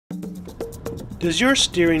Does your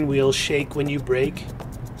steering wheel shake when you brake?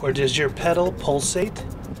 Or does your pedal pulsate?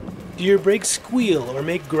 Do your brakes squeal or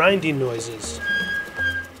make grinding noises?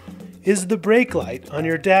 Is the brake light on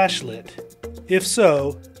your dash lit? If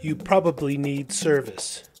so, you probably need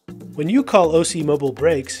service. When you call OC Mobile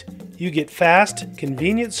Brakes, you get fast,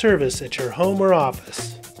 convenient service at your home or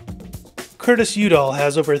office. Curtis Udall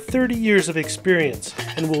has over 30 years of experience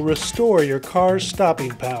and will restore your car's stopping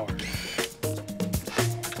power.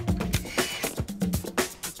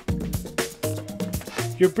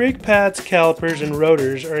 Your brake pads, calipers, and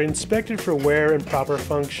rotors are inspected for wear and proper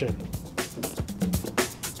function.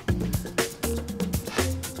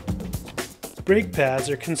 Brake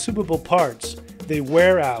pads are consumable parts. They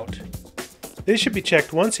wear out. They should be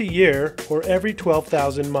checked once a year or every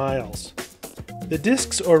 12,000 miles. The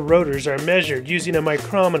discs or rotors are measured using a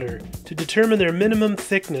micrometer to determine their minimum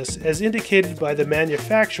thickness as indicated by the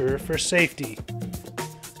manufacturer for safety.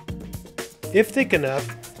 If thick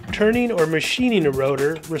enough, turning or machining a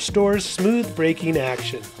rotor restores smooth braking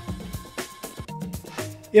action.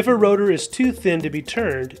 If a rotor is too thin to be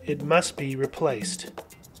turned, it must be replaced.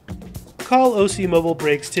 Call OC Mobile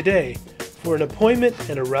Brakes today for an appointment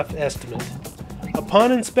and a rough estimate.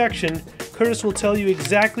 Upon inspection, Curtis will tell you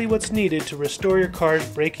exactly what's needed to restore your car's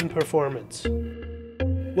braking performance.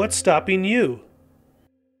 What's stopping you?